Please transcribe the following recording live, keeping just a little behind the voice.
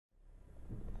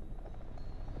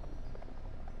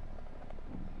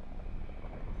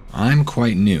I'm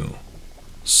quite new,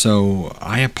 so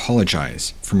I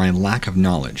apologize for my lack of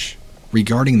knowledge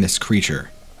regarding this creature.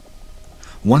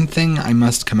 One thing I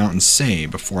must come out and say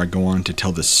before I go on to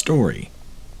tell this story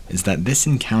is that this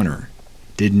encounter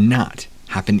did not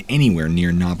happen anywhere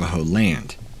near Navajo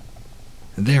land.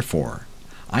 Therefore,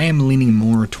 I am leaning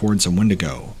more towards a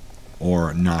Wendigo,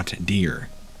 or not deer.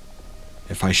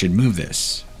 If I should move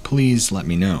this, please let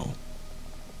me know.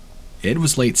 It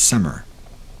was late summer,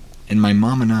 and my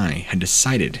mom and I had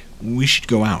decided we should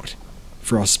go out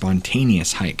for a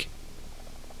spontaneous hike.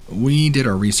 We did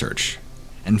our research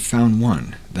and found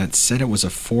one that said it was a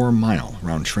 4-mile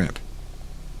round trip.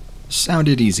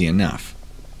 Sounded easy enough.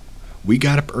 We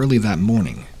got up early that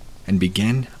morning and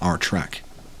began our trek.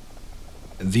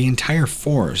 The entire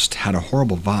forest had a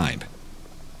horrible vibe.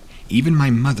 Even my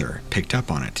mother picked up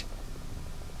on it.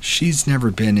 She's never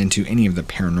been into any of the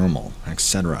paranormal,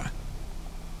 etc.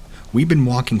 We've been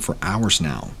walking for hours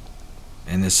now,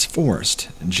 and this forest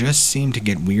just seemed to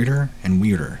get weirder and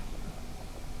weirder.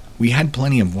 We had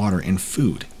plenty of water and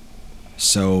food,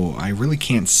 so I really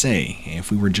can't say if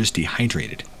we were just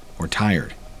dehydrated or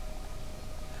tired.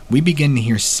 We began to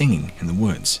hear singing in the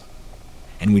woods,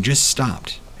 and we just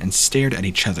stopped and stared at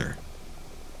each other.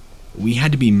 We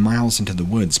had to be miles into the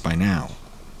woods by now,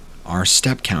 our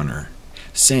step counter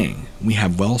saying we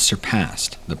have well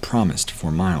surpassed the promised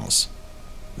 4 miles.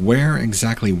 Where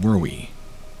exactly were we?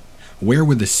 Where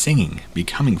would the singing be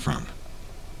coming from?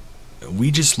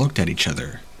 We just looked at each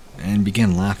other and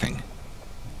began laughing.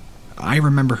 I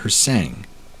remember her saying,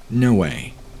 "No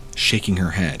way," shaking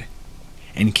her head,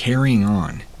 and carrying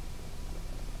on.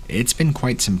 It's been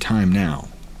quite some time now,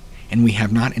 and we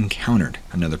have not encountered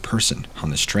another person on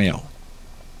this trail.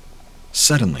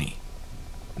 Suddenly,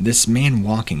 this man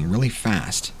walking really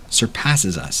fast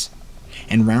surpasses us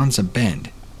and rounds a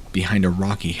bend behind a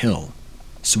rocky hill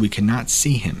so we cannot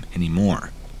see him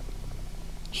anymore.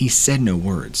 He said no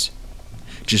words,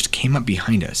 just came up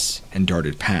behind us and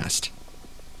darted past.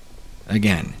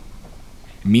 Again,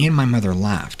 me and my mother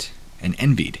laughed and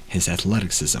envied his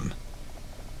athleticism,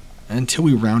 until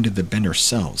we rounded the bend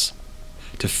ourselves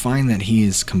to find that he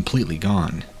is completely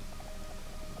gone.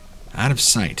 Out of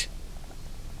sight.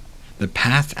 The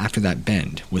path after that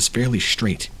bend was fairly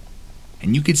straight,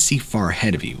 and you could see far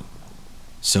ahead of you,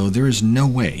 so there is no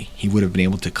way he would have been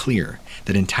able to clear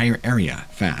that entire area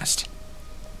fast.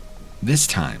 This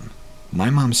time, my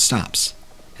mom stops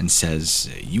and says,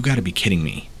 "You gotta be kidding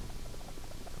me."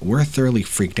 We're thoroughly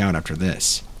freaked out after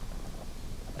this.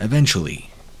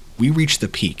 Eventually, we reach the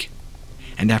peak,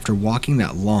 and after walking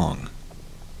that long,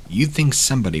 you'd think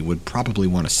somebody would probably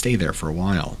want to stay there for a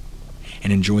while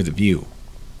and enjoy the view.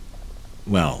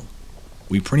 Well,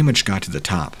 we pretty much got to the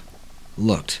top,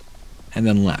 looked, and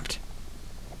then left.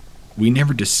 We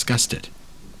never discussed it,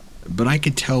 but I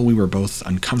could tell we were both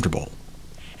uncomfortable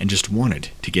and just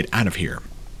wanted to get out of here.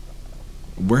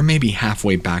 We're maybe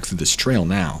halfway back through this trail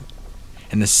now,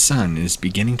 and the sun is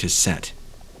beginning to set.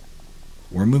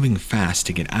 We're moving fast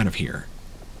to get out of here.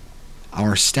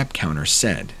 Our step counter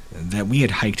said that we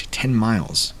had hiked 10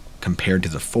 miles compared to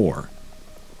the 4.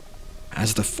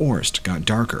 As the forest got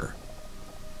darker,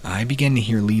 I began to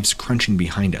hear leaves crunching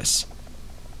behind us.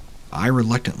 I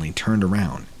reluctantly turned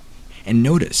around and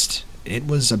noticed it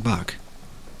was a buck,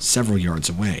 several yards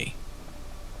away.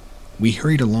 We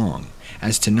hurried along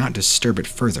as to not disturb it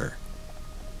further,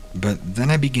 but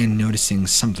then I began noticing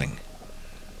something.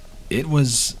 It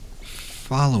was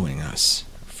following us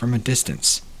from a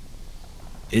distance.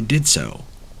 It did so,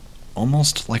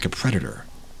 almost like a predator,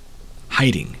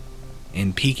 hiding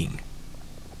and peeking.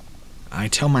 I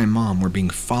tell my mom we're being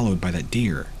followed by that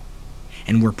deer,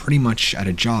 and we're pretty much at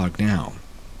a jog now.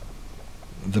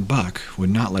 The buck would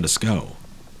not let us go.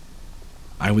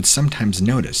 I would sometimes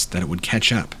notice that it would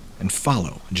catch up and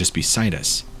follow just beside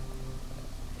us.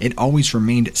 It always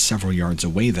remained several yards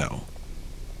away though,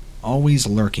 always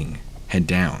lurking, head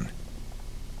down.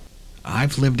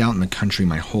 I've lived out in the country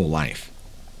my whole life,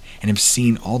 and have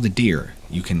seen all the deer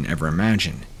you can ever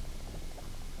imagine.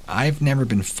 I've never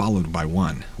been followed by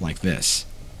one like this.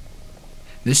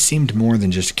 This seemed more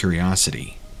than just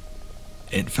curiosity.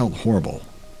 It felt horrible,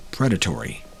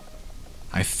 predatory.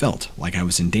 I felt like I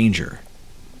was in danger.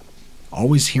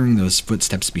 Always hearing those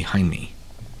footsteps behind me.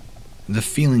 The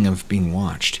feeling of being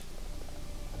watched.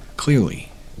 Clearly,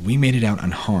 we made it out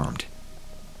unharmed.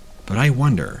 But I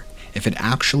wonder if it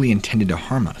actually intended to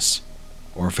harm us,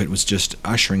 or if it was just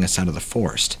ushering us out of the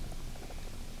forest.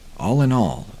 All in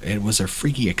all, it was a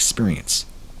freaky experience.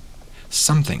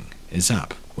 Something is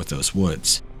up with those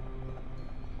woods.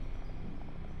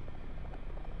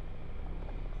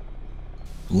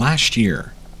 Last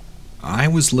year, I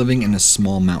was living in a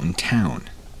small mountain town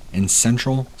in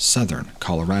central southern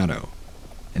Colorado,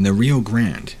 in the Rio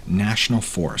Grande National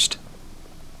Forest,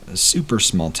 a super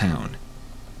small town.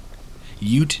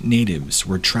 Ute natives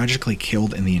were tragically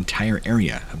killed in the entire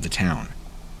area of the town.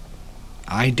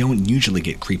 I don't usually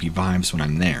get creepy vibes when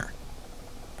I'm there,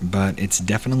 but it's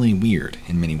definitely weird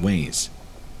in many ways.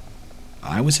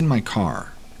 I was in my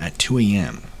car at 2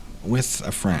 a.m. with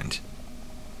a friend.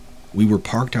 We were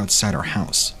parked outside our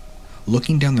house,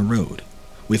 looking down the road,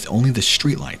 with only the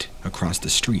streetlight across the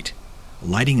street,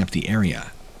 lighting up the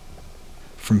area.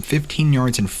 From 15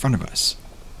 yards in front of us,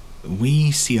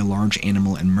 we see a large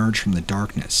animal emerge from the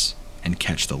darkness and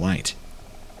catch the light.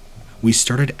 We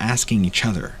started asking each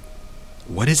other,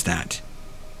 "What is that?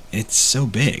 It's so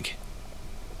big."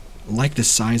 Like the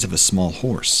size of a small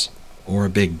horse or a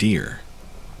big deer.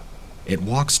 It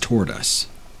walks toward us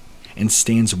and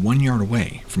stands 1 yard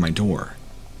away from my door.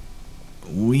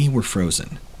 We were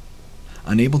frozen,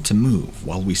 unable to move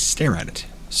while we stare at it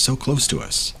so close to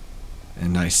us.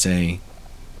 And I say,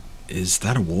 "Is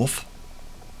that a wolf?"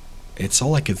 It's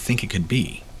all I could think it could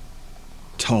be.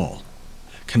 Tall,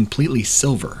 completely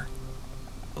silver,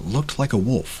 looked like a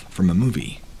wolf from a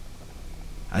movie.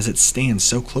 As it stands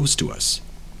so close to us,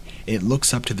 it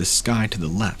looks up to the sky to the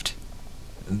left,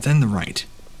 then the right.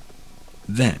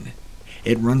 Then,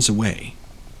 it runs away,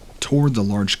 toward the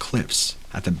large cliffs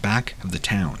at the back of the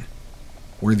town,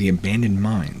 where the abandoned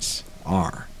mines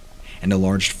are, and a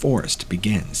large forest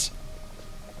begins.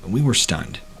 We were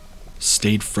stunned,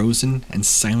 stayed frozen and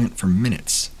silent for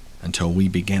minutes until we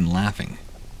began laughing.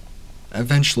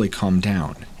 Eventually calmed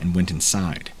down and went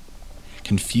inside,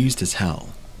 confused as hell.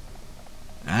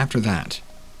 After that,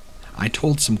 I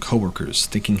told some coworkers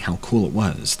thinking how cool it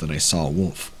was that I saw a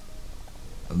wolf.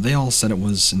 They all said it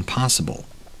was impossible.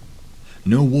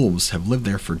 No wolves have lived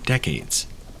there for decades.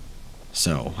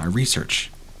 So I researched.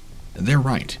 They're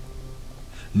right.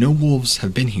 No wolves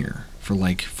have been here for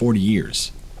like 40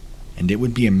 years, and it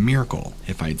would be a miracle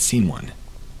if I had seen one.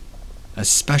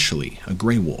 Especially a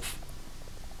gray wolf.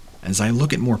 As I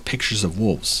look at more pictures of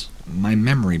wolves, my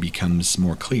memory becomes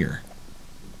more clear.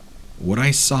 What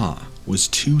I saw was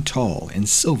too tall and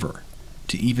silver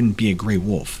to even be a gray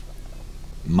wolf.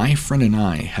 My friend and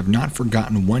I have not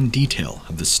forgotten one detail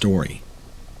of the story.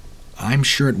 I'm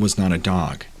sure it was not a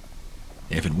dog.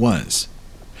 If it was,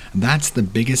 that's the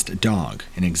biggest dog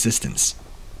in existence.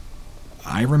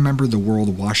 I remember the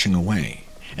world washing away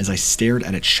as I stared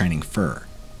at its shining fur.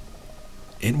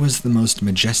 It was the most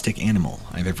majestic animal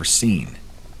I've ever seen.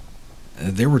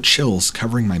 There were chills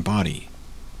covering my body,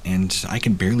 and I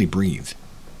could barely breathe.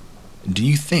 Do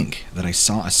you think that I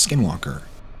saw a skinwalker?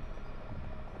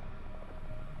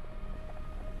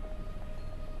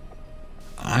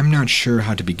 I'm not sure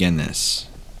how to begin this.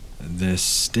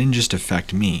 This didn't just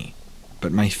affect me,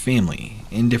 but my family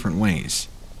in different ways,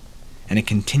 and it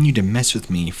continued to mess with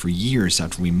me for years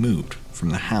after we moved from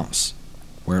the house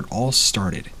where it all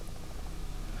started.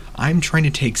 I'm trying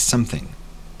to take something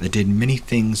that did many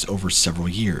things over several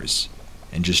years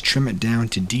and just trim it down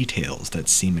to details that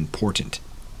seem important.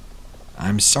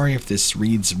 I'm sorry if this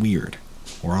reads weird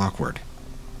or awkward.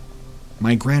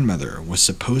 My grandmother was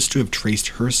supposed to have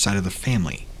traced her side of the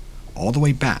family all the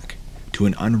way back to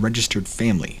an unregistered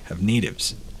family of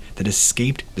natives that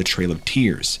escaped the Trail of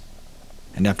Tears,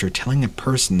 and after telling a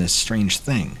person this strange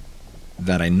thing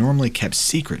that I normally kept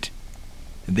secret,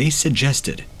 they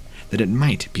suggested that it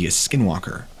might be a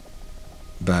skinwalker.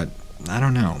 But I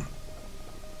don't know.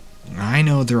 I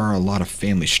know there are a lot of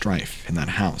family strife in that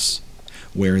house,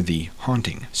 where the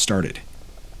haunting started,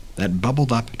 that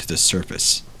bubbled up to the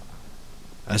surface.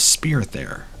 A spirit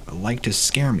there liked to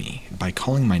scare me by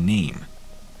calling my name,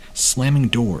 slamming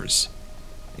doors,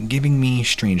 giving me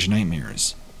strange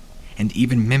nightmares, and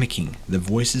even mimicking the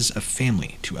voices of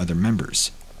family to other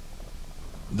members.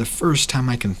 The first time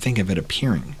I can think of it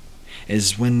appearing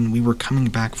is when we were coming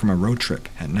back from a road trip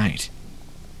at night.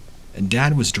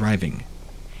 Dad was driving,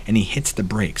 and he hits the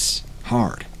brakes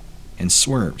hard and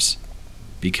swerves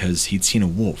because he'd seen a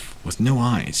wolf with no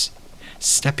eyes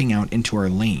stepping out into our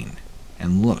lane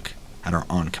and look at our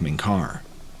oncoming car.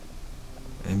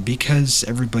 Because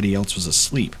everybody else was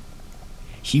asleep,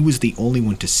 he was the only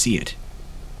one to see it,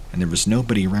 and there was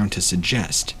nobody around to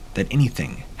suggest that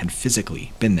anything had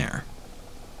physically been there.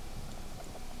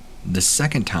 The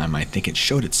second time I think it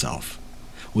showed itself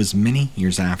was many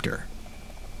years after.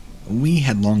 We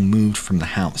had long moved from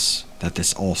the house that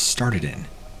this all started in.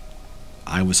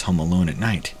 I was home alone at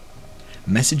night,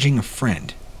 messaging a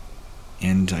friend,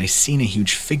 and I seen a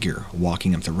huge figure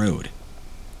walking up the road.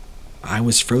 I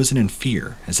was frozen in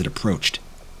fear as it approached,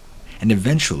 and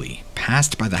eventually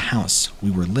passed by the house we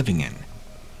were living in,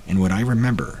 and what I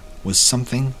remember was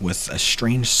something with a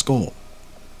strange skull,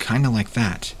 kinda like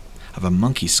that of a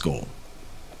monkey skull,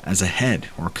 as a head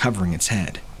or covering its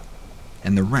head,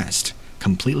 and the rest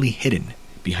completely hidden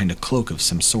behind a cloak of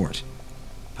some sort,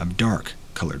 of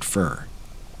dark-colored fur.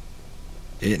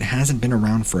 It hasn't been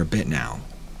around for a bit now,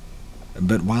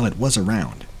 but while it was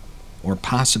around, or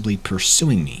possibly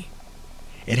pursuing me,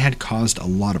 it had caused a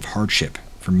lot of hardship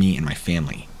for me and my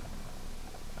family.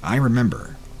 I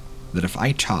remember that if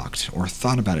I talked or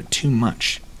thought about it too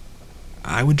much,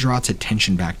 I would draw its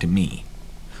attention back to me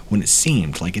when it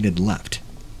seemed like it had left,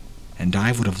 and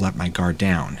I would have let my guard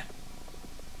down.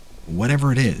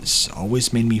 Whatever it is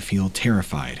always made me feel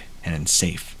terrified and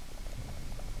unsafe.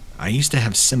 I used to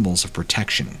have symbols of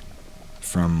protection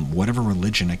from whatever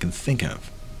religion I could think of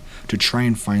to try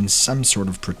and find some sort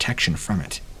of protection from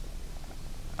it.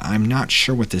 I'm not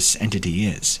sure what this entity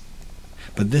is,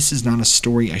 but this is not a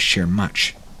story I share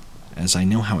much, as I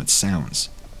know how it sounds,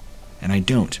 and I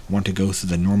don't want to go through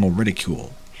the normal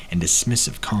ridicule and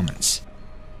dismissive comments.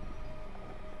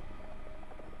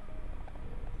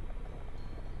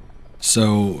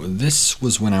 So, this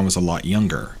was when I was a lot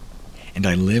younger, and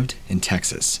I lived in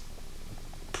Texas,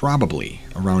 probably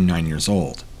around 9 years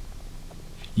old.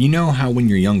 You know how when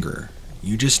you're younger,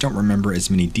 you just don't remember as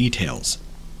many details,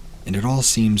 and it all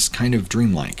seems kind of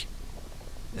dreamlike.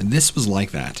 And this was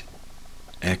like that,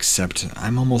 except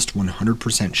I'm almost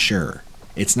 100% sure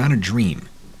it's not a dream,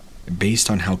 based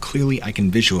on how clearly I can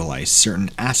visualize certain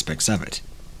aspects of it.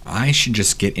 I should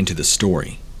just get into the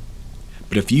story,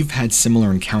 but if you've had similar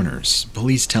encounters,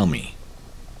 please tell me.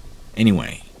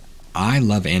 Anyway, I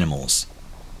love animals.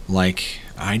 Like,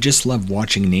 I just love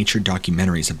watching nature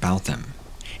documentaries about them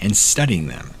and studying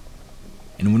them.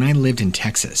 And when I lived in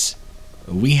Texas,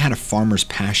 we had a farmer's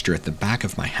pasture at the back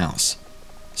of my house,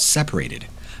 separated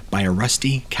by a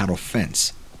rusty cattle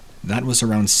fence that was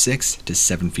around 6 to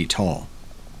 7 feet tall,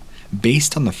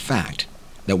 based on the fact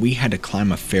that we had to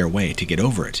climb a fair way to get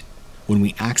over it when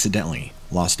we accidentally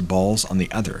lost balls on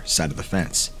the other side of the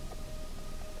fence.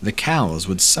 The cows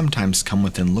would sometimes come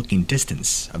within looking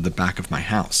distance of the back of my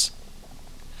house.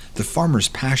 The farmer's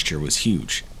pasture was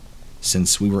huge,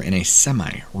 since we were in a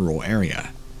semi-rural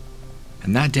area,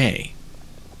 and that day,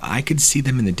 I could see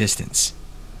them in the distance,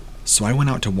 so I went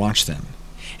out to watch them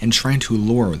and trying to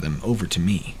lure them over to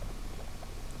me.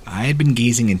 I had been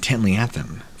gazing intently at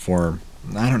them for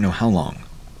I don't know how long,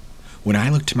 when I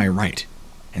looked to my right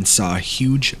and saw a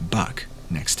huge buck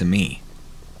next to me.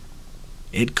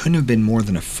 It couldn't have been more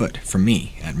than a foot from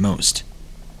me at most,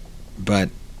 but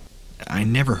I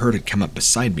never heard it come up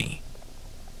beside me,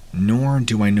 nor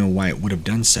do I know why it would have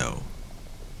done so,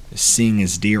 seeing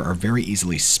as deer are very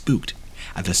easily spooked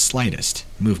at the slightest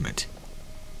movement.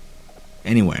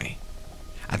 Anyway,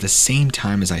 at the same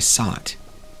time as I saw it,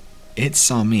 it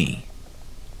saw me.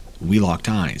 We locked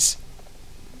eyes,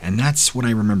 and that's what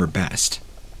I remember best,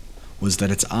 was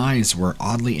that its eyes were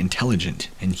oddly intelligent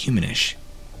and humanish,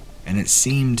 and it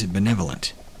seemed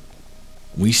benevolent.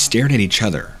 We stared at each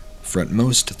other for at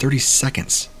most 30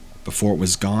 seconds before it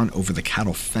was gone over the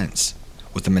cattle fence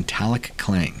with a metallic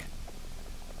clang.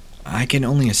 I can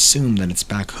only assume that its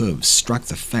back hooves struck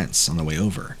the fence on the way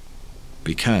over,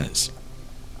 because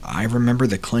I remember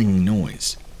the clanging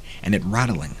noise and it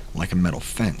rattling like a metal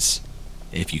fence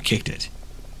if you kicked it.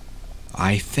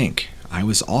 I think I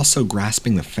was also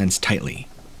grasping the fence tightly,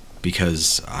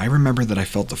 because I remember that I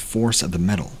felt the force of the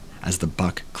metal as the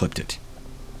buck clipped it.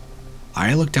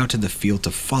 I looked out to the field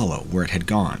to follow where it had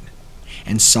gone,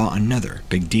 and saw another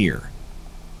big deer,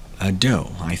 a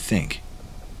doe, I think,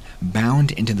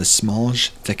 bound into the smallish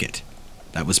thicket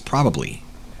that was probably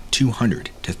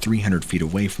 200 to 300 feet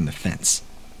away from the fence.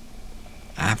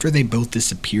 After they both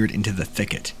disappeared into the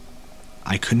thicket,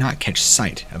 I could not catch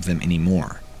sight of them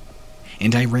anymore,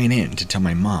 and I ran in to tell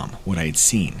my mom what I had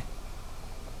seen.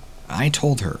 I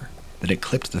told her that it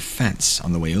clipped the fence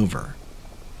on the way over,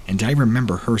 and I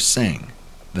remember her saying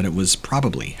that it was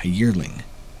probably a yearling.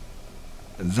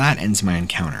 That ends my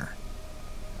encounter,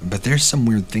 but there's some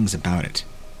weird things about it,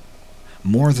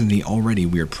 more than the already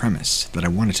weird premise that I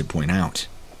wanted to point out.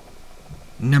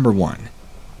 Number 1,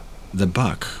 the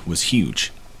buck was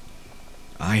huge.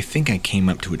 I think I came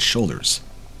up to its shoulders.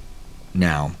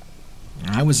 Now,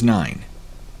 I was 9,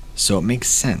 so it makes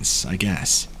sense, I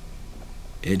guess.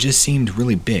 It just seemed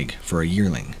really big for a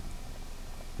yearling.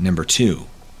 Number 2,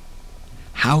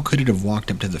 how could it have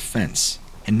walked up to the fence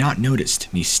and not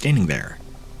noticed me standing there?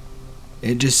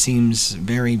 It just seems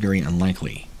very, very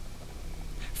unlikely.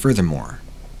 Furthermore,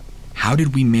 how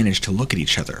did we manage to look at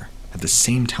each other at the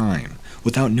same time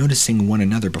without noticing one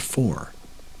another before?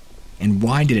 And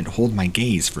why did it hold my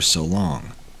gaze for so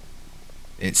long?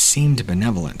 It seemed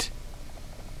benevolent.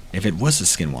 If it was a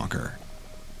skinwalker,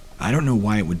 I don't know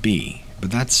why it would be,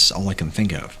 but that's all I can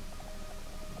think of.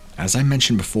 As I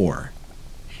mentioned before,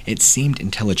 it seemed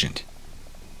intelligent.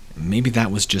 Maybe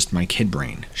that was just my kid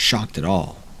brain, shocked at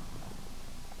all.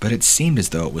 But it seemed as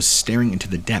though it was staring into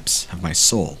the depths of my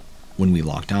soul when we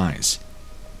locked eyes.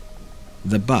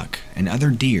 The buck and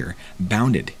other deer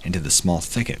bounded into the small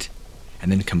thicket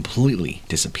and then completely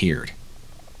disappeared.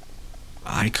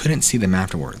 I couldn't see them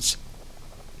afterwards,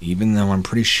 even though I'm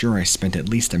pretty sure I spent at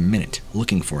least a minute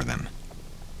looking for them.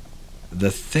 The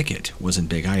thicket wasn't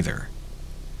big either,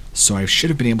 so I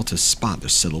should have been able to spot their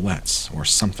silhouettes or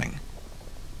something.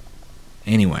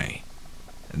 Anyway,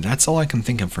 that's all I can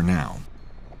think of for now.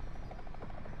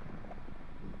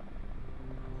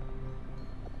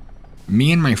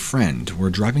 Me and my friend were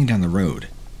driving down the road.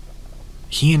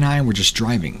 He and I were just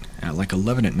driving at like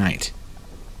 11 at night.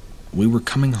 We were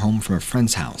coming home from a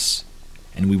friend's house,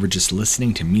 and we were just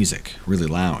listening to music really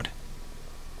loud.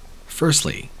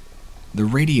 Firstly, the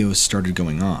radio started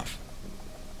going off.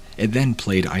 It then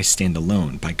played I Stand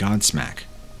Alone by Godsmack,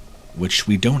 which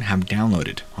we don't have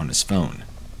downloaded on his phone.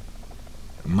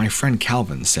 My friend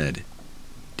Calvin said,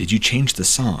 "Did you change the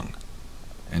song?"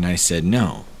 And I said,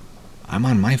 "No, I'm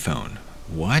on my phone."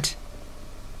 "What?"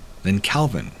 Then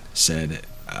Calvin said,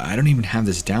 "I don't even have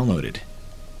this downloaded."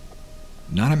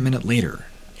 Not a minute later,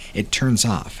 it turns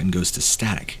off and goes to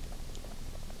static.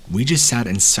 We just sat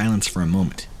in silence for a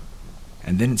moment,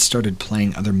 and then it started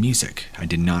playing other music I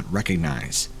did not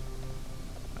recognize.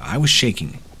 I was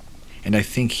shaking, and I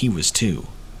think he was too.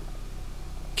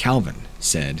 Calvin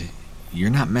said, "You're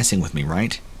not messing with me,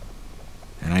 right?"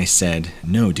 And I said,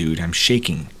 "No, dude, I'm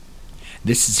shaking.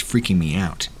 This is freaking me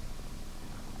out."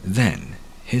 Then,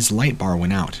 his light bar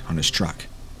went out on his truck.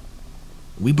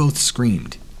 We both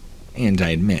screamed, and I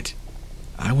admit,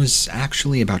 I was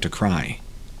actually about to cry.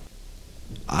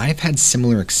 I've had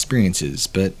similar experiences,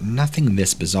 but nothing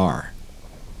this bizarre.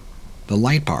 The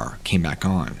light bar came back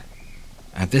on.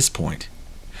 At this point,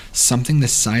 something the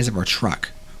size of our truck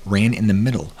ran in the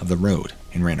middle of the road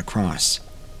and ran across.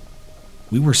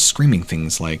 We were screaming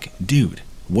things like, "Dude,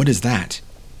 what is that?"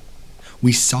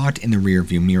 We saw it in the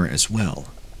rearview mirror as well,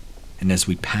 and as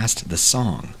we passed the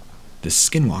song, the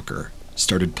Skinwalker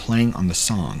started playing on the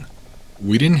song.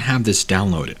 We didn't have this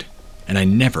downloaded, and I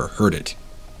never heard it.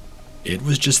 It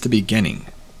was just the beginning,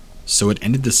 so it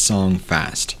ended the song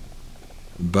fast.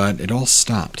 But it all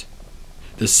stopped.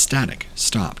 The static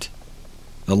stopped.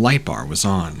 The light bar was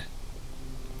on.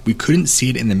 We couldn't see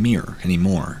it in the mirror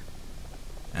anymore.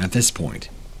 At this point,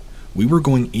 we were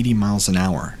going 80 miles an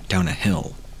hour down a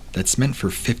hill that's meant for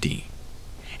 50,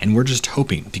 and we're just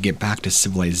hoping to get back to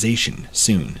civilization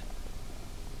soon.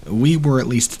 We were at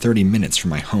least 30 minutes from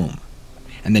my home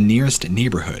and the nearest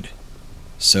neighborhood,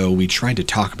 so we tried to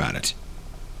talk about it.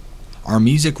 Our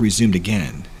music resumed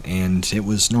again, and it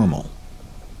was normal.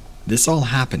 This all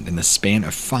happened in the span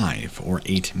of 5 or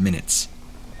 8 minutes.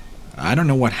 I don't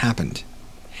know what happened,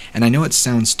 and I know it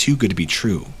sounds too good to be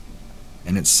true,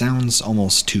 and it sounds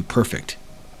almost too perfect,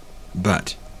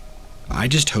 but I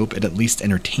just hope it at least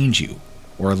entertained you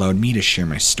or allowed me to share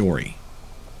my story.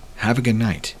 Have a good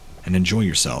night, and enjoy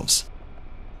yourselves.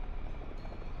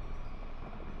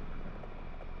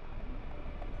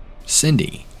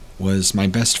 Cindy was my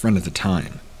best friend at the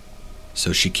time,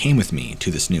 so she came with me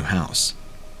to this new house.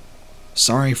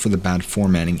 Sorry for the bad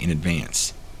formatting in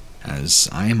advance, as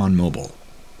I am on mobile.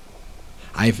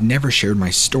 I've never shared my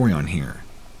story on here,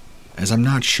 as I'm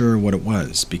not sure what it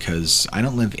was because I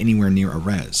don't live anywhere near a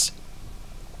res.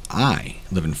 I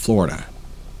live in Florida.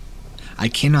 I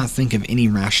cannot think of any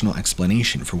rational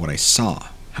explanation for what I saw,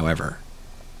 however.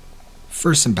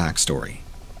 First, some backstory.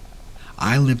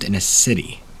 I lived in a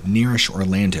city nearish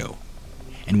Orlando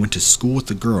and went to school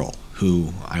with a girl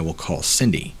who I will call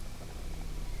Cindy.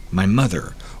 My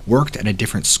mother worked at a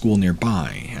different school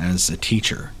nearby as a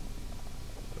teacher.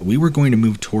 We were going to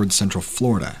move towards Central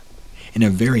Florida in a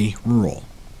very rural,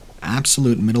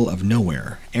 absolute middle of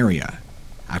nowhere area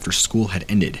after school had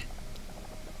ended.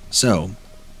 So,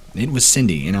 it was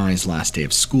Cindy and I's last day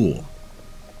of school,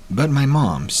 but my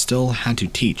mom still had to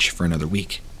teach for another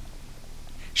week.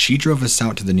 She drove us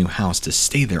out to the new house to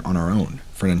stay there on our own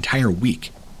for an entire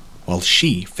week while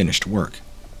she finished work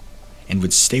and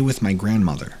would stay with my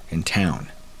grandmother in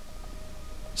town.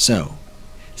 So,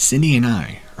 Cindy and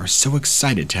I are so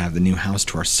excited to have the new house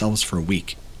to ourselves for a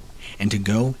week and to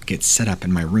go get set up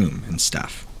in my room and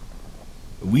stuff.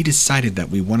 We decided that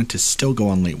we wanted to still go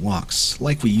on late walks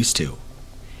like we used to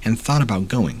and thought about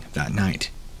going that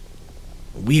night.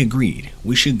 We agreed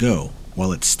we should go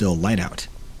while it's still light out.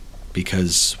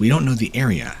 because we don't know the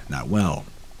area that well.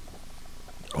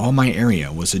 All my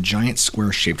area was a giant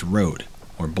square-shaped road,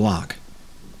 or block.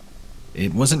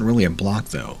 It wasn't really a block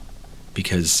though,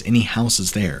 because any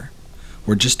houses there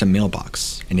were just a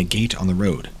mailbox and a gate on the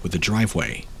road with a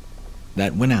driveway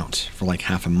that went out for like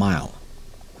half a mile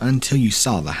until you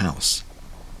saw the house.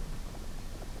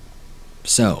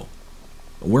 So,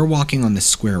 we're walking on this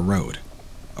square road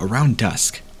around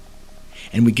dusk,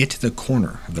 and we get to the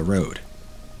corner of the road,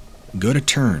 go to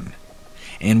turn,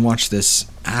 and watch this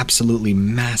absolutely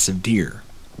massive deer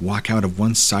walk out of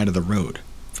one side of the road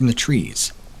from the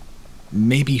trees,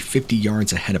 maybe 50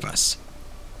 yards ahead of us.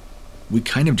 We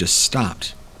kind of just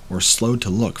stopped or slowed to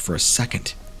look for a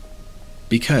second,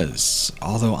 because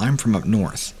although I'm from up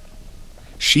north,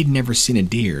 she'd never seen a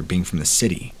deer being from the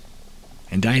city,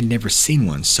 and I had never seen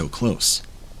one so close.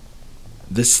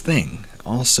 This thing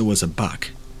also was a buck,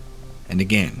 and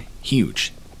again,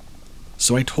 huge,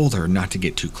 so I told her not to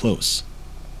get too close,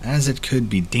 as it could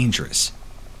be dangerous.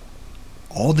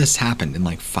 All this happened in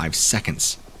like 5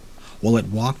 seconds, while it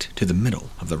walked to the middle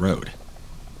of the road.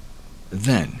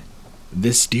 Then,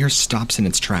 this deer stops in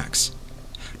its tracks,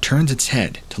 turns its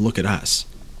head to look at us,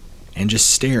 and just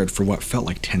stared for what felt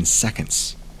like 10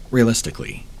 seconds,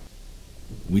 realistically.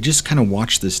 We just kind of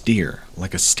watched this deer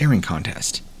like a staring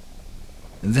contest.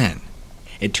 Then,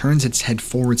 it turns its head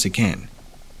forwards again,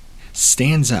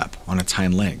 stands up on its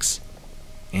hind legs,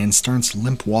 and starts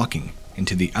limp walking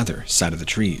into the other side of the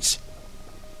trees.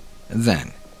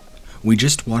 Then, we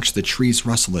just watched the trees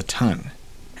rustle a ton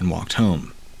and walked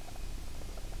home.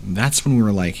 That's when we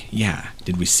were like, yeah,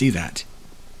 did we see that?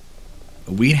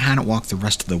 We hadn't walked the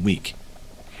rest of the week,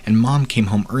 and Mom came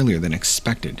home earlier than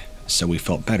expected, so we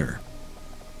felt better.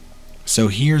 So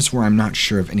here's where I'm not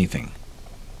sure of anything.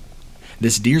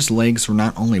 This deer's legs were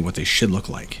not only what they should look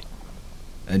like.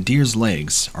 A deer's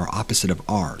legs are opposite of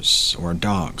ours, or a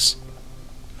dog's.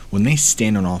 When they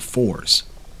stand on all fours,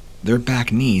 their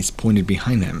back knees pointed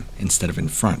behind them instead of in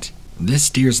front.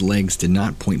 This deer's legs did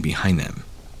not point behind them.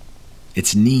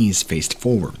 Its knees faced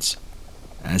forwards,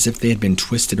 as if they had been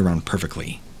twisted around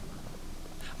perfectly.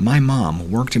 My mom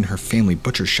worked in her family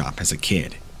butcher shop as a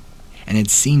kid, and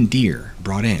had seen deer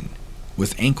brought in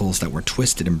with ankles that were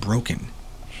twisted and broken,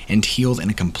 and healed in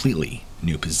a completely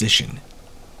new position.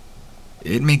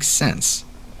 It makes sense,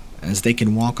 as they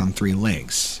can walk on 3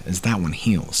 legs as that one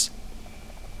heals.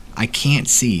 I can't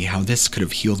see how this could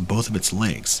have healed both of its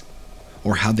legs,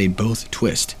 or how they both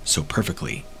twist so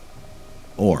perfectly,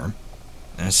 or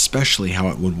especially how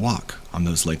it would walk on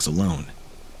those legs alone.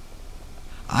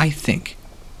 I think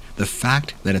the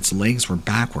fact that its legs were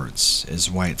backwards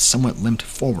is why it somewhat limped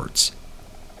forwards,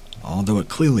 although it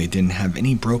clearly didn't have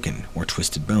any broken or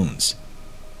twisted bones.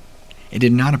 It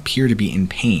did not appear to be in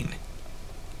pain.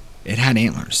 It had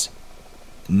antlers.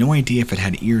 No idea if it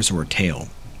had ears or a tail.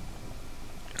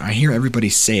 I hear everybody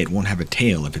say it won't have a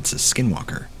tail if it's a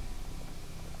skinwalker.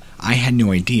 I had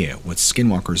no idea what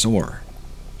skinwalkers or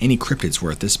any cryptids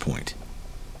were at this point.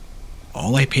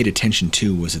 All I paid attention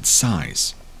to was its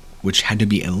size, which had to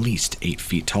be at least 8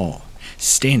 feet tall,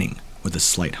 standing with a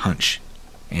slight hunch,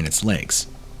 and its legs.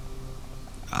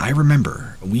 I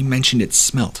remember we mentioned it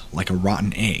smelt like a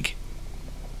rotten egg.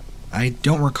 I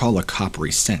don't recall a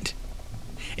coppery scent.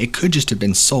 It could just have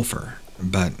been sulfur,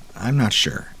 but I'm not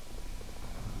sure.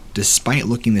 Despite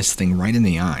looking this thing right in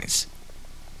the eyes,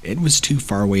 it was too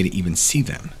far away to even see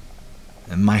them.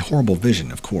 And my horrible vision,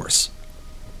 of course.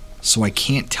 So I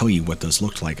can't tell you what those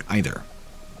looked like either.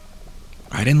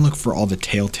 I didn't look for all the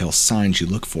telltale signs you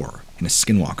look for in a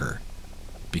skinwalker,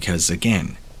 because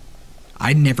again,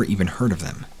 I'd never even heard of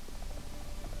them.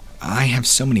 I have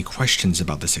so many questions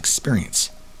about this experience.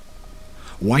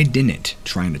 Why didn't it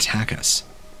try and attack us?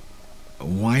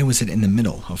 Why was it in the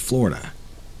middle of Florida?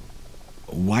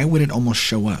 Why would it almost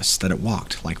show us that it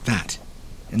walked like that,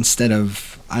 instead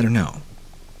of, I don't know,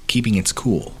 keeping its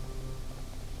cool?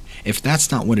 If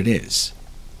that's not what it is,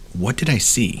 what did I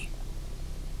see?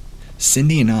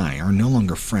 Cindy and I are no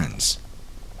longer friends,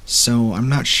 so I'm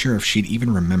not sure if she'd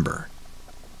even remember.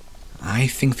 I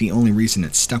think the only reason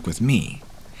it stuck with me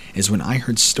is when I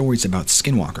heard stories about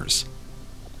skinwalkers.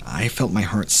 I felt my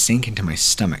heart sink into my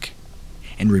stomach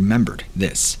and remembered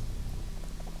this.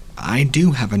 I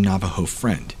do have a Navajo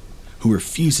friend who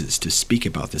refuses to speak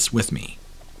about this with me,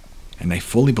 and I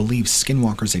fully believe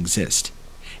skinwalkers exist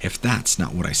if that's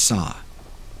not what I saw.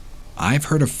 I've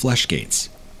heard of flesh gates,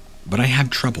 but I have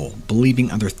trouble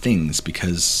believing other things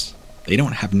because they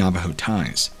don't have Navajo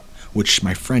ties, which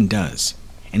my friend does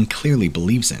and clearly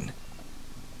believes in.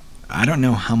 I don't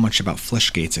know how much about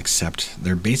flesh gates except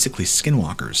they're basically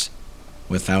skinwalkers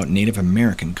without Native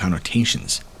American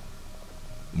connotations.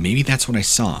 maybe that's what I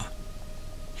saw.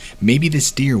 Maybe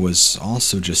this deer was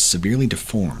also just severely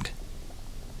deformed.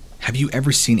 Have you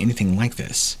ever seen anything like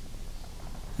this?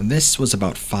 This was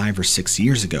about 5 or 6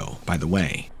 years ago, by the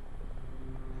way.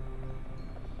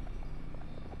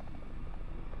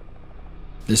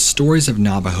 The stories of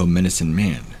Navajo medicine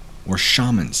men, or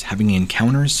shamans having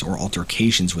encounters or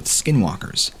altercations with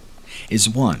skinwalkers, is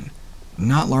one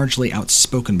not largely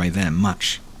outspoken by them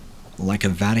much, like a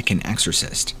Vatican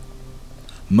exorcist.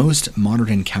 Most modern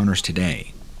encounters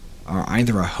today are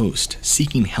either a host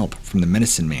seeking help from the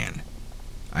medicine man,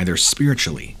 either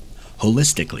spiritually,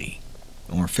 holistically,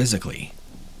 or physically.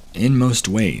 In most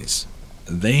ways,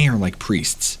 they are like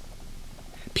priests.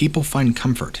 People find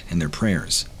comfort in their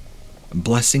prayers,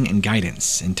 blessing and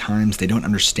guidance in times they don't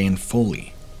understand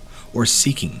fully, or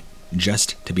seeking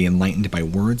just to be enlightened by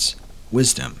words,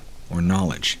 wisdom, or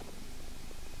knowledge.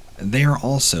 They are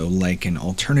also like an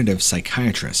alternative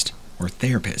psychiatrist or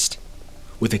therapist,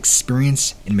 with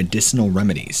experience in medicinal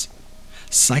remedies,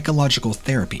 psychological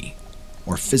therapy,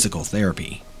 or physical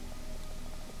therapy.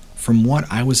 From what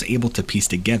I was able to piece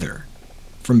together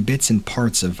from bits and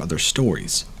parts of other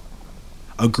stories,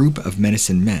 a group of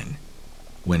medicine men,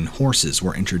 when horses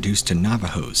were introduced to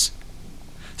Navajos,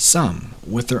 some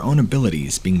with their own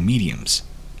abilities being mediums,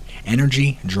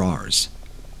 energy drawers,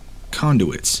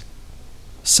 conduits,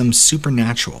 some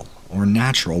supernatural or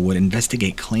natural would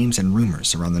investigate claims and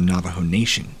rumors around the Navajo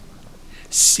Nation,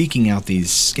 seeking out these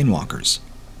skinwalkers,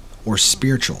 or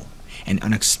spiritual and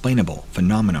unexplainable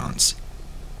phenomenons.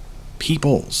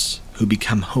 Peoples who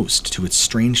become host to its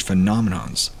strange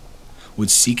phenomenons would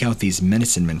seek out these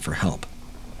medicine men for help,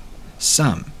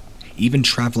 some even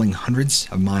traveling hundreds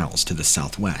of miles to the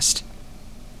southwest.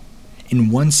 In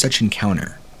one such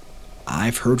encounter,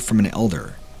 I've heard from an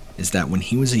elder is that when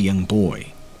he was a young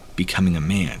boy, becoming a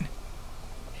man,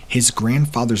 his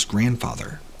grandfather's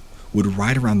grandfather would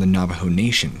ride around the Navajo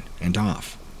Nation and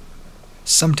off,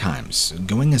 sometimes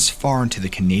going as far into the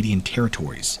Canadian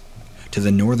territories to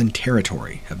the Northern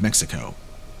Territory of Mexico,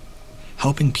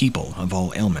 helping people of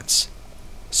all ailments,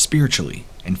 spiritually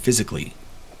and physically,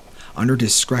 under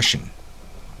discretion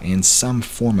and some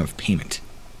form of payment.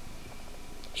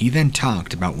 He then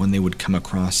talked about when they would come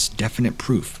across definite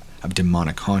proof of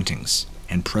demonic hauntings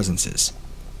and presences,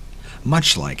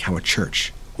 much like how a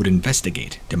church would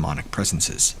investigate demonic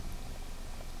presences.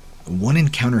 One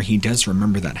encounter he does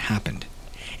remember that happened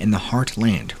in the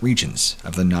heartland regions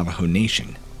of the Navajo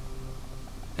Nation.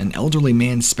 An elderly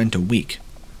man spent a week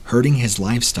herding his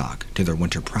livestock to their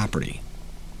winter property.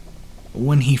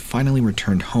 When he finally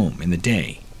returned home in the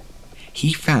day,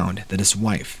 he found that his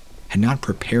wife had not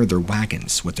prepared their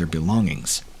wagons with their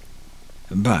belongings,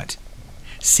 but,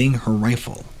 seeing her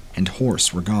rifle and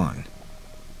horse were gone,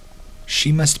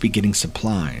 she must be getting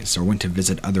supplies or went to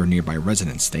visit other nearby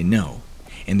residents they know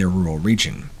in their rural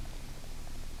region.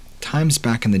 Times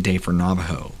back in the day for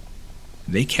Navajo,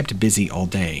 they kept busy all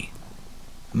day,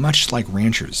 much like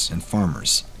ranchers and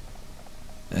farmers.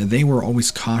 They were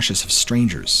always cautious of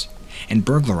strangers, and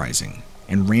burglarizing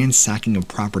and ransacking of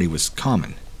property was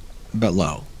common, but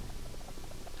low.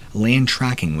 Land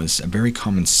tracking was a very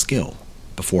common skill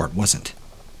before it wasn't.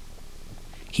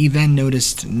 He then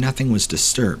noticed nothing was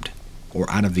disturbed or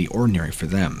out of the ordinary for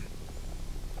them,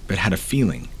 but had a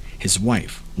feeling his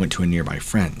wife went to a nearby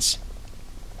friend's.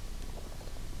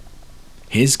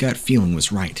 His gut feeling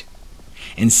was right,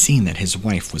 and seen that his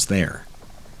wife was there,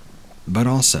 but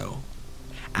also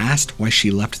asked why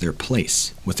she left their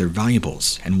place with their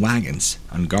valuables and wagons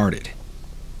unguarded.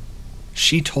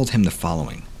 She told him the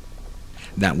following: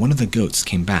 that one of the goats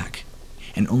came back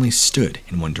and only stood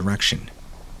in one direction,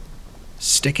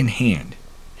 stick in hand,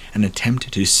 an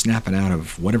attempt to snap it out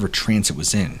of whatever trance it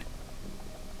was in.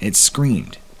 It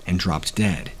screamed and dropped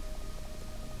dead.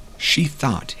 She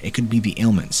thought it could be the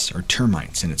ailments or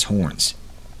termites in its horns,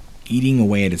 eating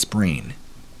away at its brain.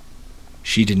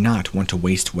 She did not want to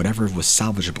waste whatever was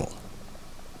salvageable.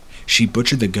 She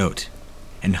butchered the goat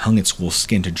and hung its wool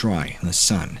skin to dry in the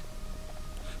sun,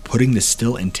 putting the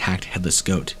still intact headless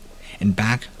goat in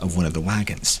back of one of the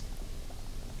wagons.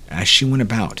 As she went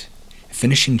about,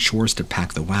 finishing chores to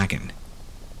pack the wagon,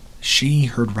 she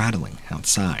heard rattling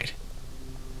outside.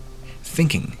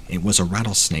 Thinking it was a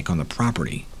rattlesnake on the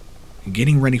property,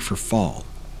 getting ready for fall,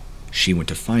 she went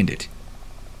to find it,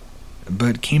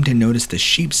 but came to notice the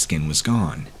sheepskin was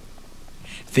gone.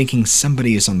 Thinking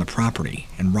somebody is on the property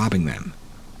and robbing them,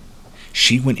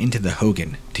 she went into the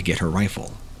hogan to get her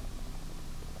rifle.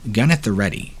 Gun at the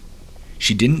ready,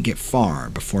 she didn't get far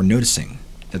before noticing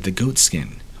that the goat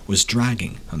skin was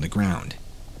dragging on the ground.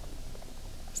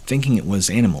 Thinking it was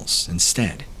animals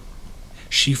instead,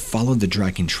 she followed the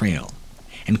dragging trail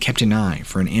and kept an eye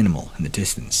for an animal in the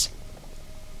distance.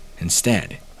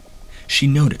 Instead, she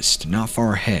noticed not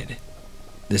far ahead,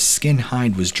 the skin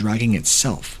hide was dragging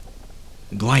itself,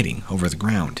 gliding over the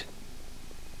ground.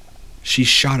 She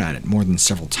shot at it more than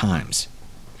several times,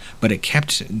 but it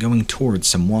kept going towards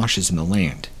some washes in the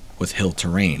land with hill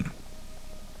terrain.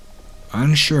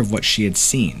 Unsure of what she had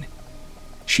seen,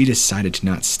 she decided to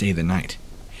not stay the night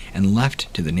and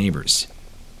left to the neighbors.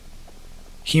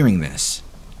 Hearing this,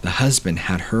 the husband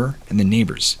had her and the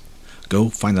neighbors go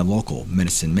find the local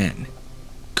medicine men,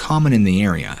 common in the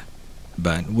area,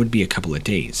 but would be a couple of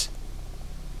days.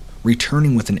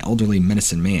 Returning with an elderly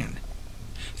medicine man,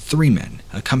 3 men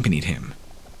accompanied him.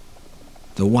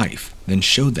 The wife then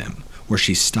showed them where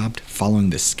she stopped following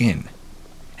the skin,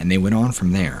 and they went on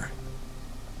from there.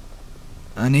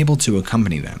 Unable to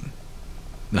accompany them,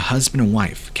 the husband and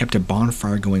wife kept a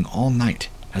bonfire going all night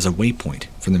as a waypoint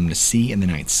for them to see in the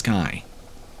night sky.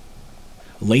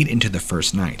 Late into the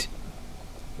first night,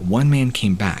 one man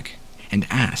came back and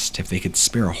asked if they could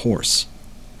spare a horse,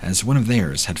 as one of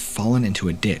theirs had fallen into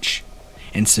a ditch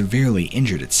and severely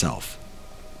injured itself.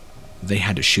 They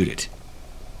had to shoot it.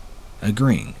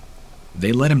 Agreeing,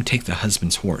 they let him take the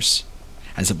husband's horse,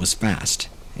 as it was fast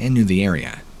and knew the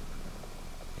area.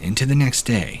 Into the next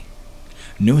day,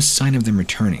 no sign of them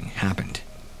returning happened.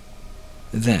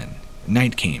 Then,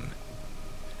 night came.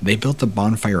 They built the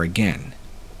bonfire again,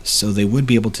 so they would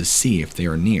be able to see if they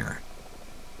are near.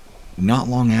 Not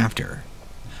long after,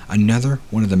 another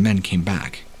one of the men came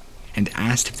back and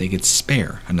asked if they could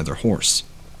spare another horse.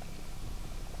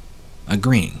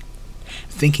 Agreeing,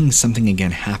 thinking something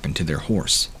again happened to their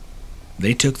horse,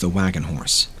 they took the wagon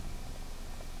horse.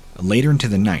 Later into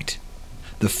the night,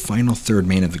 the final 3rd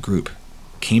man of the group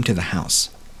came to the house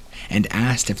and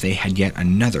asked if they had yet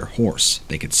another horse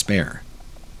they could spare.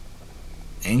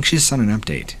 Anxious on an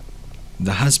update,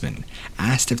 the husband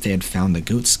asked if they had found the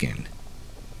goat skin.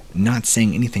 Not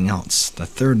saying anything else, the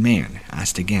 3rd man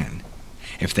asked again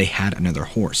if they had another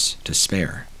horse to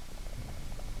spare.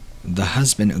 The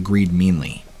husband agreed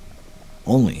meanly,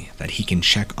 only that he can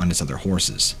check on his other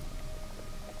horses.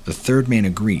 The 3rd man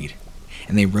agreed,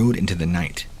 and they rode into the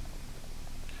night.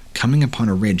 Coming upon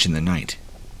a ridge in the night,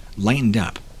 lightened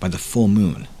up by the full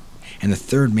moon, and the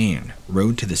 3rd man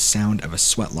rode to the sound of a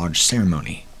sweat lodge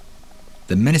ceremony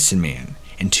the medicine man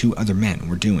and 2 other men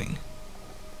were doing.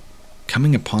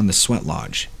 Coming upon the sweat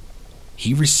lodge,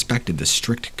 he respected the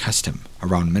strict custom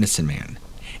around medicine man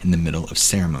in the middle of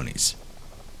ceremonies.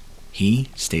 He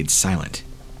stayed silent.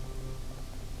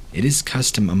 It is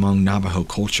custom among Navajo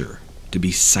culture to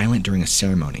be silent during a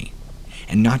ceremony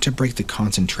and not to break the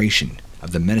concentration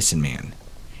of the medicine man,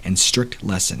 and strict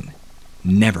lesson,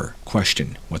 never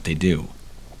question what they do.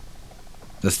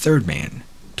 The 3rd man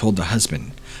told the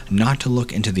husband not to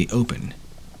look into the open.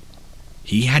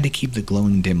 He had to keep the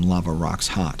glowing dim lava rocks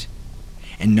hot,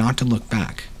 and not to look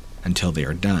back until they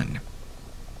are done.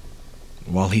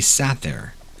 While he sat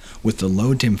there, with the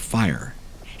low dim fire,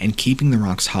 and keeping the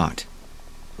rocks hot,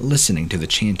 listening to the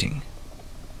chanting,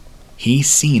 he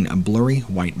seen a blurry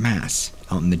white mass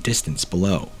out in the distance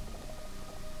below.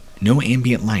 No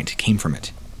ambient light came from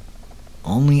it,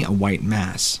 only a white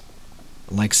mass,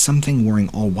 like something wearing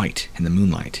all white in the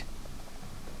moonlight.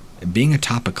 Being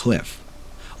atop a cliff,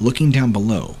 looking down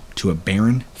below to a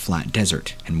barren, flat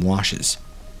desert and washes,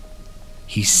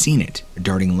 he's seen it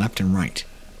darting left and right,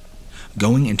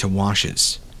 going into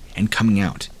washes and coming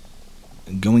out,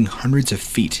 going hundreds of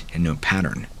feet in no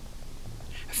pattern,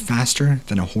 faster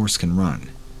than a horse can run,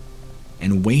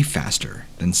 and way faster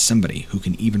than somebody who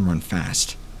can even run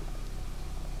fast.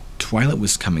 Twilight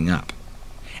was coming up,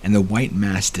 and the white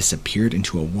mass disappeared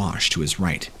into a wash to his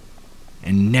right,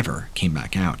 and never came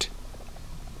back out.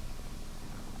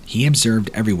 He observed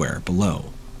everywhere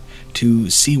below to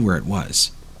see where it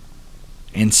was,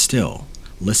 and still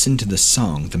listened to the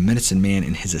song the medicine man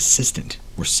and his assistant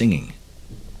were singing.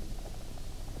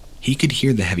 He could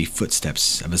hear the heavy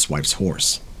footsteps of his wife's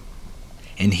horse,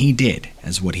 and he did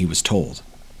as what he was told,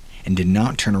 and did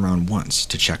not turn around once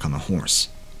to check on the horse.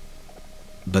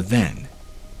 But then,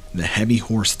 the heavy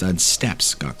horse thud's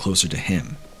steps got closer to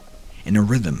him, in a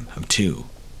rhythm of 2,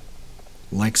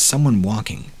 like someone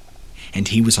walking, and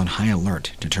he was on high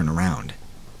alert to turn around.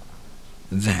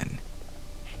 Then,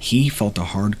 he felt a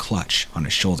hard clutch on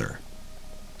his shoulder.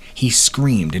 He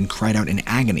screamed and cried out in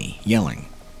agony, yelling,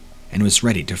 and was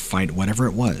ready to fight whatever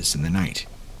it was in the night.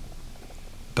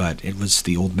 But it was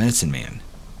the old medicine man.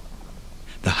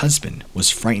 The husband was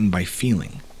frightened by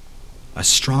feeling, a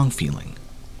strong feeling,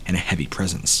 and a heavy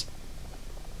presence.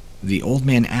 The old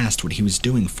man asked what he was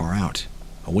doing far out,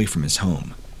 away from his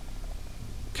home.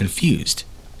 Confused,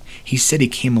 He said he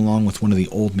came along with one of the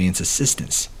old man's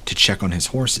assistants to check on his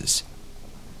horses,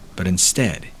 but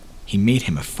instead, he made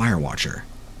him a fire watcher.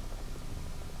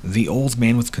 The old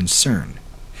man, with concern,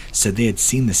 said they had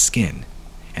seen the skin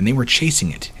and they were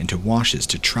chasing it into washes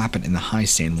to trap it in the high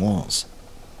sand walls.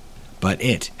 But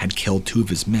it had killed 2 of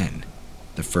his men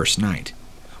the first night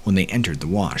when they entered the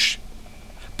wash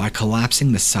by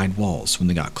collapsing the side walls when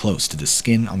they got close to the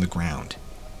skin on the ground.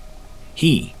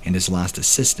 He and his last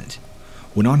assistant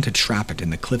went on to trap it in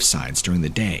the cliff sides during the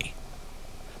day,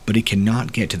 but he could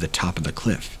not get to the top of the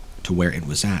cliff to where it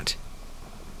was at.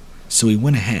 So he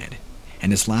went ahead,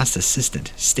 and his last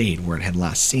assistant stayed where it had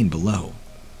last seen below.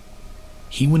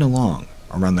 He went along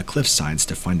around the cliff sides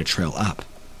to find a trail up,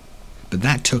 but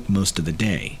that took most of the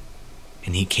day,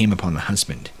 and he came upon the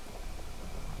husband.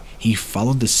 He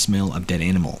followed the smell of dead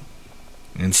animal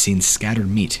and seen scattered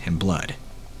meat and blood.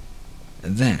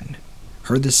 Then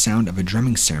heard the sound of a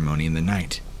drumming ceremony in the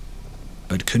night,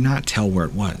 but could not tell where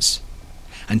it was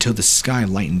until the sky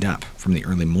lightened up from the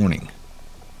early morning.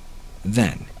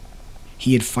 Then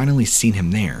he had finally seen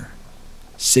him there,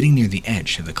 sitting near the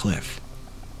edge of the cliff.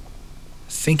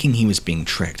 Thinking he was being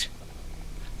tricked,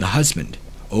 the husband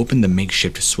opened the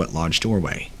makeshift sweat lodge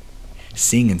doorway,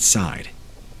 seeing inside.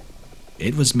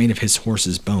 It was made of his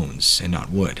horse's bones and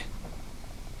not wood.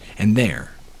 And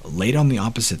there, laid on the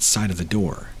opposite side of the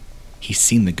door, he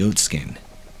seen the goat skin.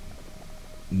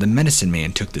 The medicine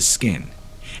man took the skin,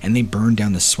 and they burned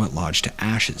down the sweat lodge to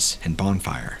ashes and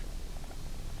bonfire.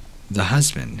 The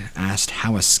husband asked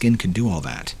how a skin could do all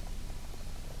that.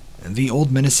 The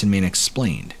old medicine man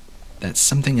explained that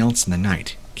something else in the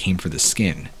night came for the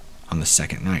skin on the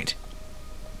second night.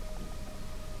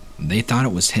 They thought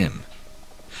it was him,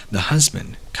 the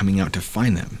husband, coming out to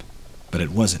find them, but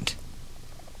it wasn't.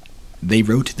 They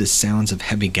rode to the sounds of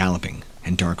heavy galloping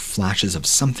and dark flashes of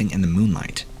something in the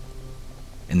moonlight.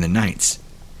 In the nights,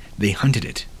 they hunted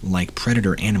it like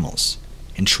predator animals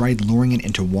and tried luring it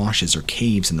into washes or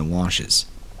caves in the washes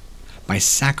by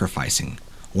sacrificing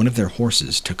one of their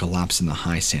horses to collapse in the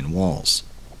high sand walls,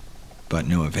 but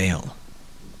no avail.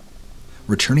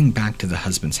 Returning back to the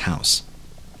husband's house,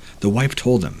 the wife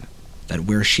told him that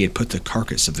where she had put the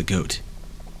carcass of the goat,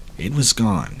 it was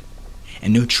gone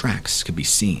and no tracks could be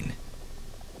seen.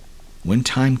 When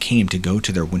time came to go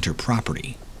to their winter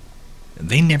property,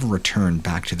 they never returned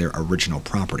back to their original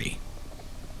property.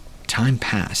 Time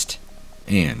passed,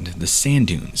 and the sand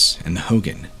dunes and the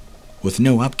hogan, with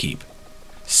no upkeep,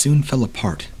 soon fell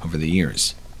apart over the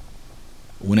years.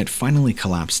 When it finally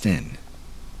collapsed in,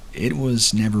 it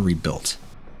was never rebuilt.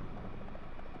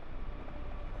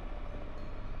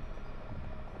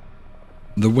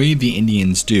 The way the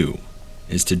Indians do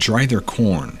is to dry their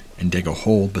corn and dig a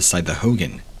hole beside the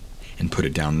hogan and put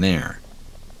it down there.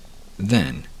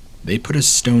 Then they put a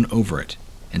stone over it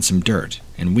and some dirt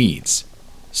and weeds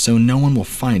so no one will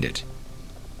find it.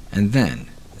 And then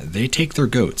they take their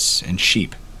goats and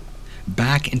sheep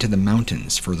back into the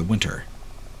mountains for the winter.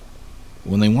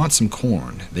 When they want some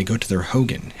corn, they go to their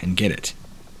hogan and get it.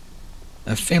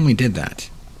 A family did that,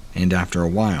 and after a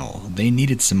while, they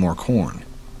needed some more corn.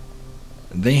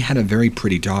 They had a very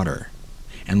pretty daughter,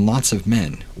 and lots of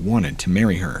men wanted to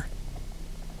marry her.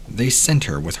 They sent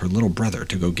her with her little brother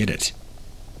to go get it.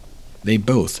 They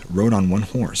both rode on one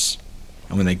horse,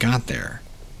 and when they got there,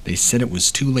 they said it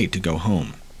was too late to go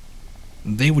home.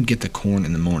 They would get the corn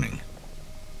in the morning.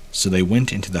 So they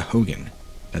went into the hogan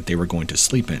that they were going to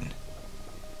sleep in.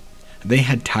 They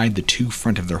had tied the two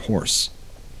front of their horse,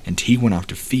 and he went off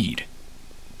to feed,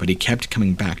 but he kept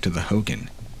coming back to the hogan,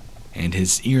 and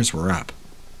his ears were up.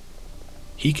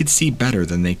 He could see better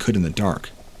than they could in the dark,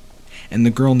 and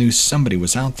the girl knew somebody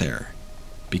was out there,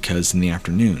 because in the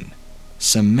afternoon,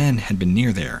 some men had been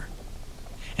near there,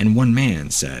 and one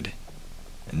man said,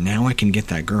 "Now I can get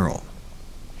that girl,"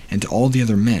 and all the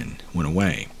other men went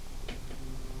away.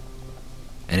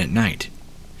 And at night,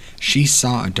 she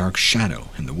saw a dark shadow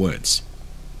in the woods.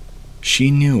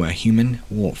 She knew a human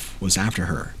wolf was after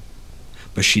her,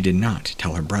 but she did not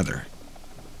tell her brother.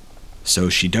 So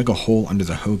she dug a hole under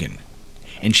the hogan,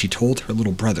 and she told her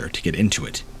little brother to get into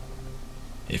it.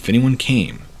 If anyone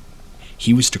came,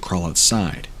 he was to crawl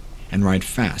outside and ride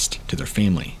fast to their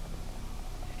family,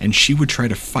 and she would try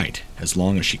to fight as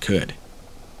long as she could.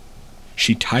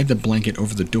 She tied the blanket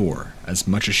over the door as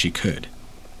much as she could,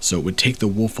 so it would take the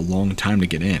wolf a long time to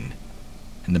get in,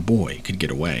 and the boy could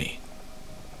get away.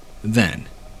 Then,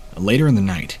 later in the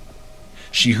night,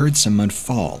 she heard some mud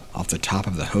fall off the top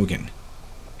of the hogan,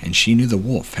 and she knew the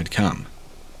wolf had come.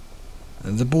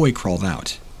 The boy crawled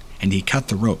out, and he cut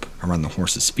the rope around the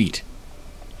horse's feet.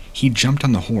 He jumped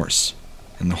on the horse,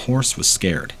 and the horse was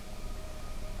scared.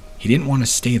 He didn't want to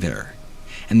stay there,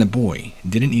 and the boy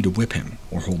didn't need to whip him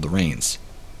or hold the reins.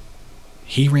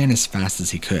 He ran as fast as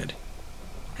he could,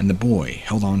 and the boy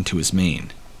held on to his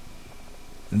mane.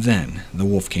 Then the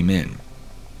wolf came in,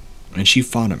 and she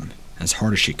fought him as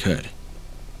hard as she could.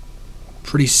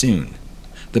 Pretty soon,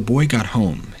 the boy got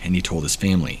home and he told his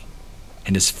family,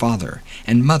 and his father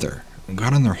and mother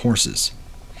got on their horses,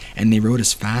 and they rode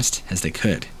as fast as they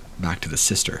could back to the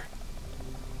sister.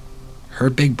 Her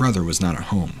big brother was not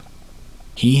at home.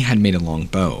 He had made a long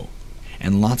bow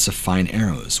and lots of fine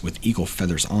arrows with eagle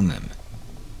feathers on them.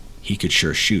 He could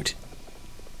sure shoot.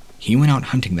 He went out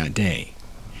hunting that day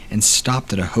and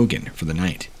stopped at a hogan for the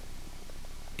night.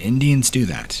 Indians do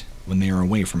that when they are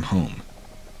away from home.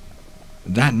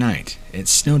 That night, it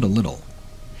snowed a little,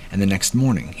 and the next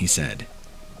morning he said,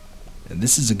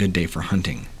 "This is a good day for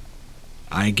hunting.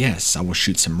 I guess I will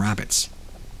shoot some rabbits."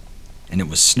 And it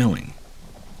was snowing,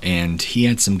 and he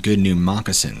had some good new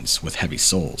moccasins with heavy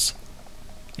soles,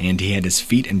 and he had his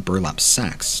feet in burlap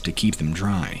sacks to keep them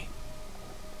dry.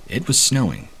 It was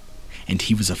snowing, and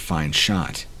he was a fine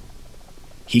shot.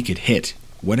 He could hit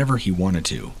whatever he wanted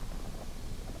to.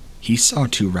 He saw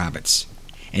 2 rabbits,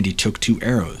 and he took 2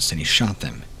 arrows and he shot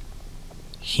them.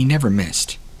 He never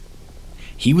missed.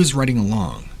 He was riding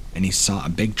along, and he saw a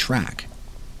big track,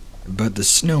 but the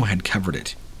snow had covered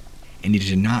it, and he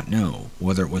did not know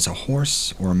whether it was a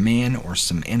horse or a man or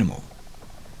some animal.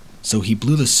 So he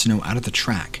blew the snow out of the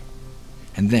track,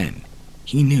 and then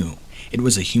he knew it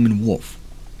was a human wolf,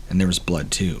 and there was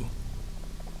blood too.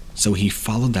 So he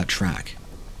followed that track.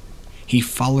 He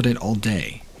followed it all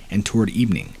day, and toward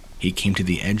evening he came to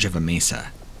the edge of a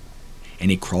mesa,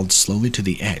 and he crawled slowly to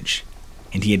the edge,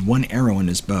 and he had 1 arrow in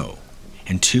his bow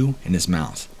and 2 in his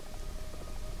mouth.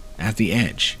 At the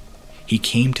edge, he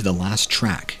came to the last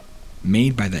track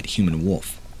made by that human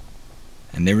wolf,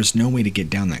 and there was no way to get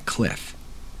down that cliff.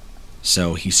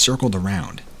 So he circled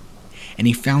around, and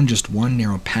he found just 1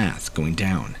 narrow path going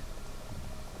down.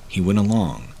 He went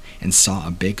along and saw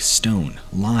a big stone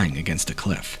lying against a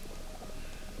cliff,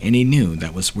 and he knew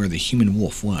that was where the human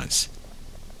wolf was.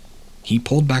 He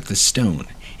pulled back the stone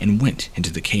and went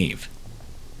into the cave,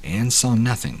 and saw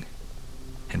nothing,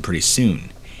 and pretty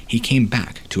soon he came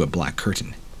back to a black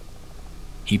curtain.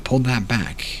 He pulled that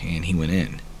back and he went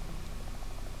in.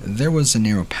 There was a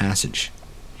narrow passage,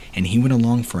 and he went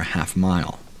along for a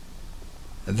half-mile.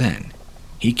 Then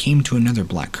he came to another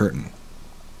black curtain.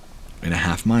 In a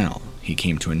half-mile he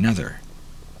came to another.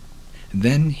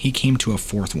 Then he came to a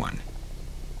 4th one.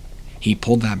 He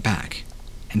pulled that back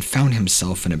and found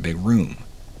himself in a big room,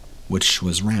 which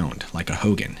was round like a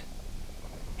hogan,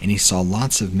 and he saw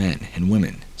lots of men and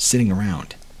women sitting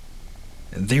around.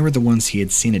 They were the ones he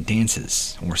had seen at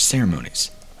dances or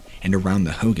ceremonies and around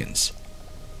the hogans.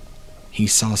 He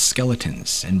saw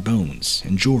skeletons and bones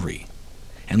and jewelry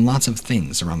and lots of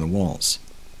things around the walls.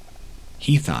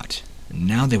 He thought,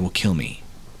 now they will kill me.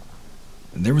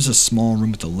 There was a small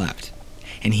room at the left,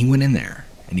 and he went in there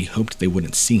and he hoped they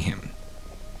wouldn't see him.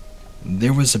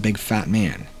 There was a big fat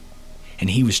man,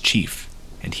 and he was chief,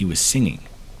 and he was singing.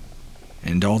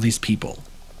 And all these people,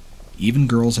 even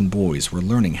girls and boys, were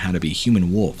learning how to be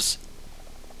human wolves.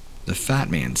 The fat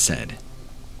man said,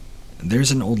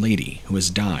 "There's an old lady who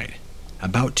has died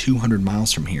about 200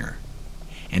 miles from here,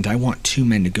 and I want 2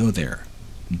 men to go there,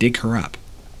 dig her up,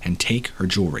 and take her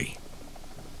jewelry."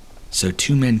 So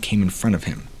 2 men came in front of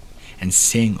him and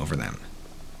sang over them,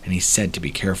 and he said to be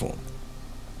careful.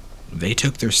 They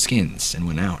took their skins and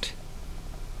went out.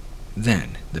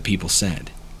 Then the people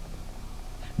said,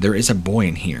 "There is a boy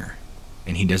in here,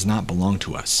 and he does not belong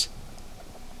to us."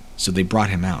 So they brought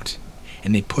him out,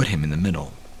 and they put him in the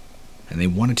middle, and they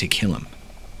wanted to kill him.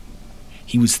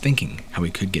 He was thinking how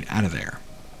he could get out of there.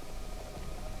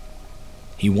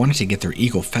 He wanted to get their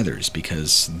eagle feathers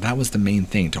because that was the main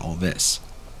thing to all this,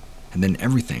 and then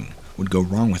everything would go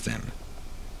wrong with them,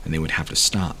 and they would have to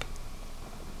stop.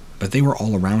 But they were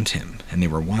all around him, and they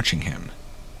were watching him.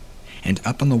 And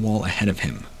up on the wall ahead of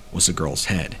him was a girl's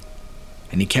head,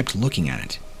 and he kept looking at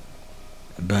it.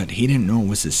 But he didn't know it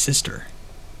was his sister.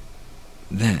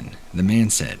 Then the man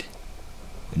said,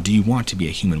 "Do you want to be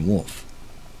a human wolf?"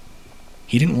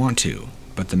 He didn't want to,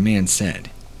 but the man said,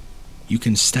 "You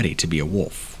can study to be a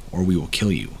wolf, or we will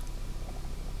kill you."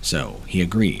 So he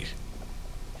agreed.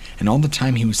 And all the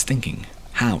time he was thinking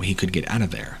how he could get out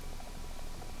of there.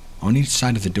 On each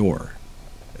side of the door,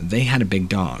 they had a big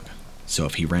dog, so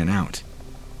if he ran out,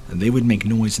 they would make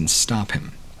noise and stop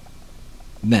him.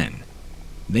 Then,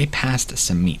 they passed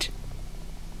some meat.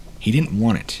 He didn't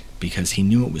want it because he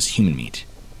knew it was human meat,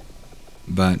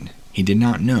 but he did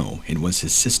not know it was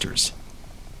his sister's.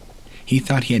 He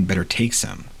thought he had better take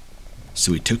some,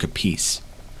 So he took a piece,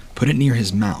 put it near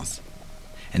his mouth,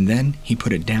 and then he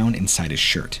put it down inside his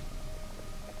shirt.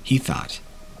 He thought,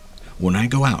 when I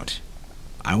go out,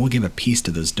 I will give a piece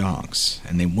to those dogs,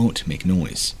 and they won't make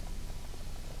noise.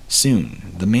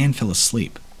 Soon, the man fell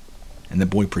asleep, and the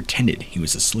boy pretended he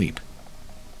was asleep.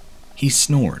 He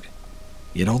snored,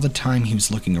 yet all the time he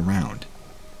was looking around.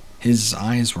 His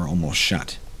eyes were almost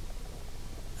shut.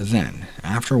 Then,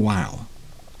 after a while,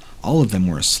 all of them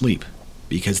were asleep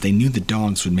because they knew the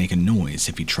dogs would make a noise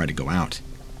if he tried to go out.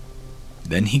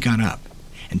 Then he got up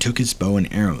and took his bow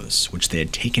and arrows, which they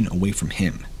had taken away from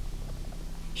him.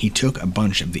 He took a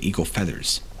bunch of the eagle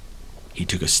feathers. He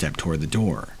took a step toward the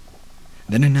door,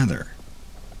 then another,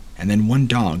 and then one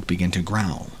dog began to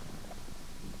growl.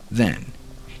 Then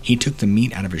he took the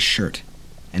meat out of his shirt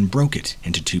and broke it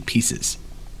into 2 pieces,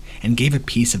 and gave a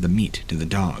piece of the meat to the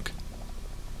dog.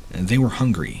 They were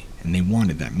hungry, and they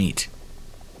wanted that meat.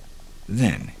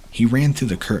 Then he ran through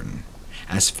the curtain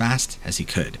as fast as he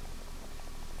could.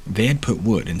 They had put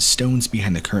wood and stones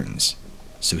behind the curtains,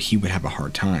 so he would have a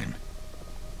hard time.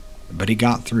 But he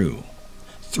got through,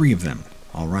 3 of them,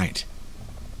 all right.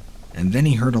 And then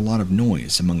he heard a lot of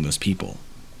noise among those people.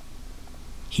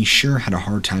 He sure had a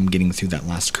hard time getting through that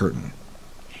last curtain,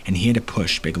 and he had to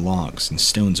push big logs and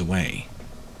stones away.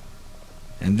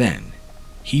 And then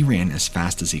he ran as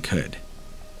fast as he could.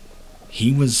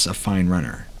 He was a fine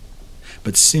runner,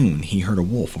 but soon he heard a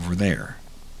wolf over there,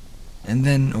 and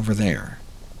then over there,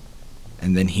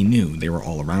 and then he knew they were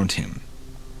all around him.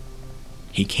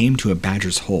 He came to a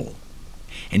badger's hole,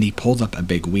 and he pulled up a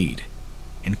big weed,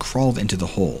 and crawled into the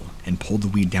hole and pulled the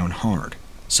weed down hard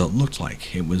so it looked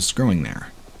like it was growing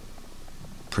there.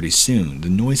 Pretty soon the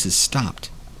noises stopped,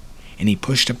 and he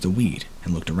pushed up the weed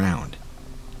and looked around,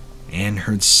 and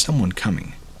heard someone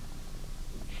coming.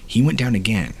 He went down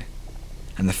again,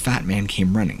 and the fat man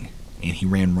came running, and he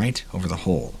ran right over the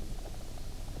hole.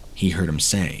 He heard him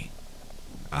say,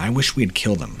 "I wish we had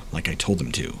killed him like I told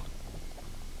him to."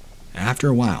 After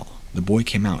a while, the boy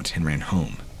came out and ran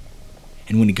home,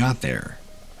 and when he got there,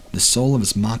 the sole of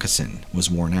his moccasin was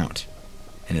worn out,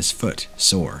 and his foot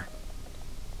sore.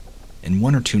 In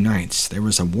 1 or 2 nights, there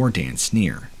was a war dance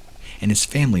near, and his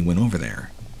family went over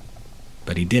there.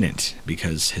 But he didn't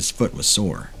because his foot was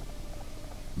sore.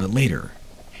 But later,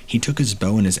 he took his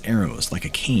bow and his arrows like a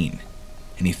cane,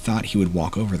 and he thought he would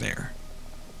walk over there.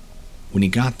 When he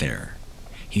got there,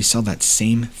 he saw that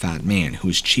same fat man who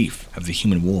was chief of the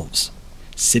human wolves,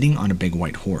 sitting on a big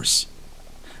white horse,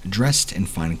 dressed in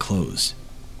fine clothes,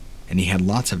 and he had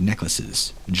lots of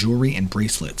necklaces, jewelry, and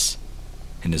bracelets,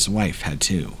 and his wife had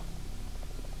too.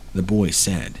 The boy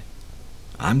said,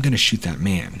 "I'm going to shoot that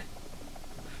man."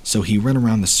 So he ran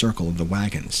around the circle of the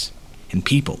wagons and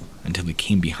people until he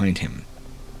came behind him.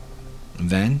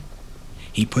 Then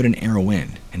he put an arrow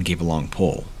in and gave a long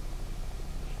pull.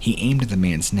 He aimed at the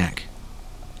man's neck,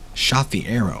 shot the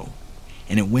arrow,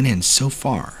 and it went in so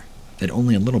far that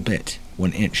only a little bit,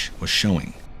 1 inch, was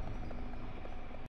showing.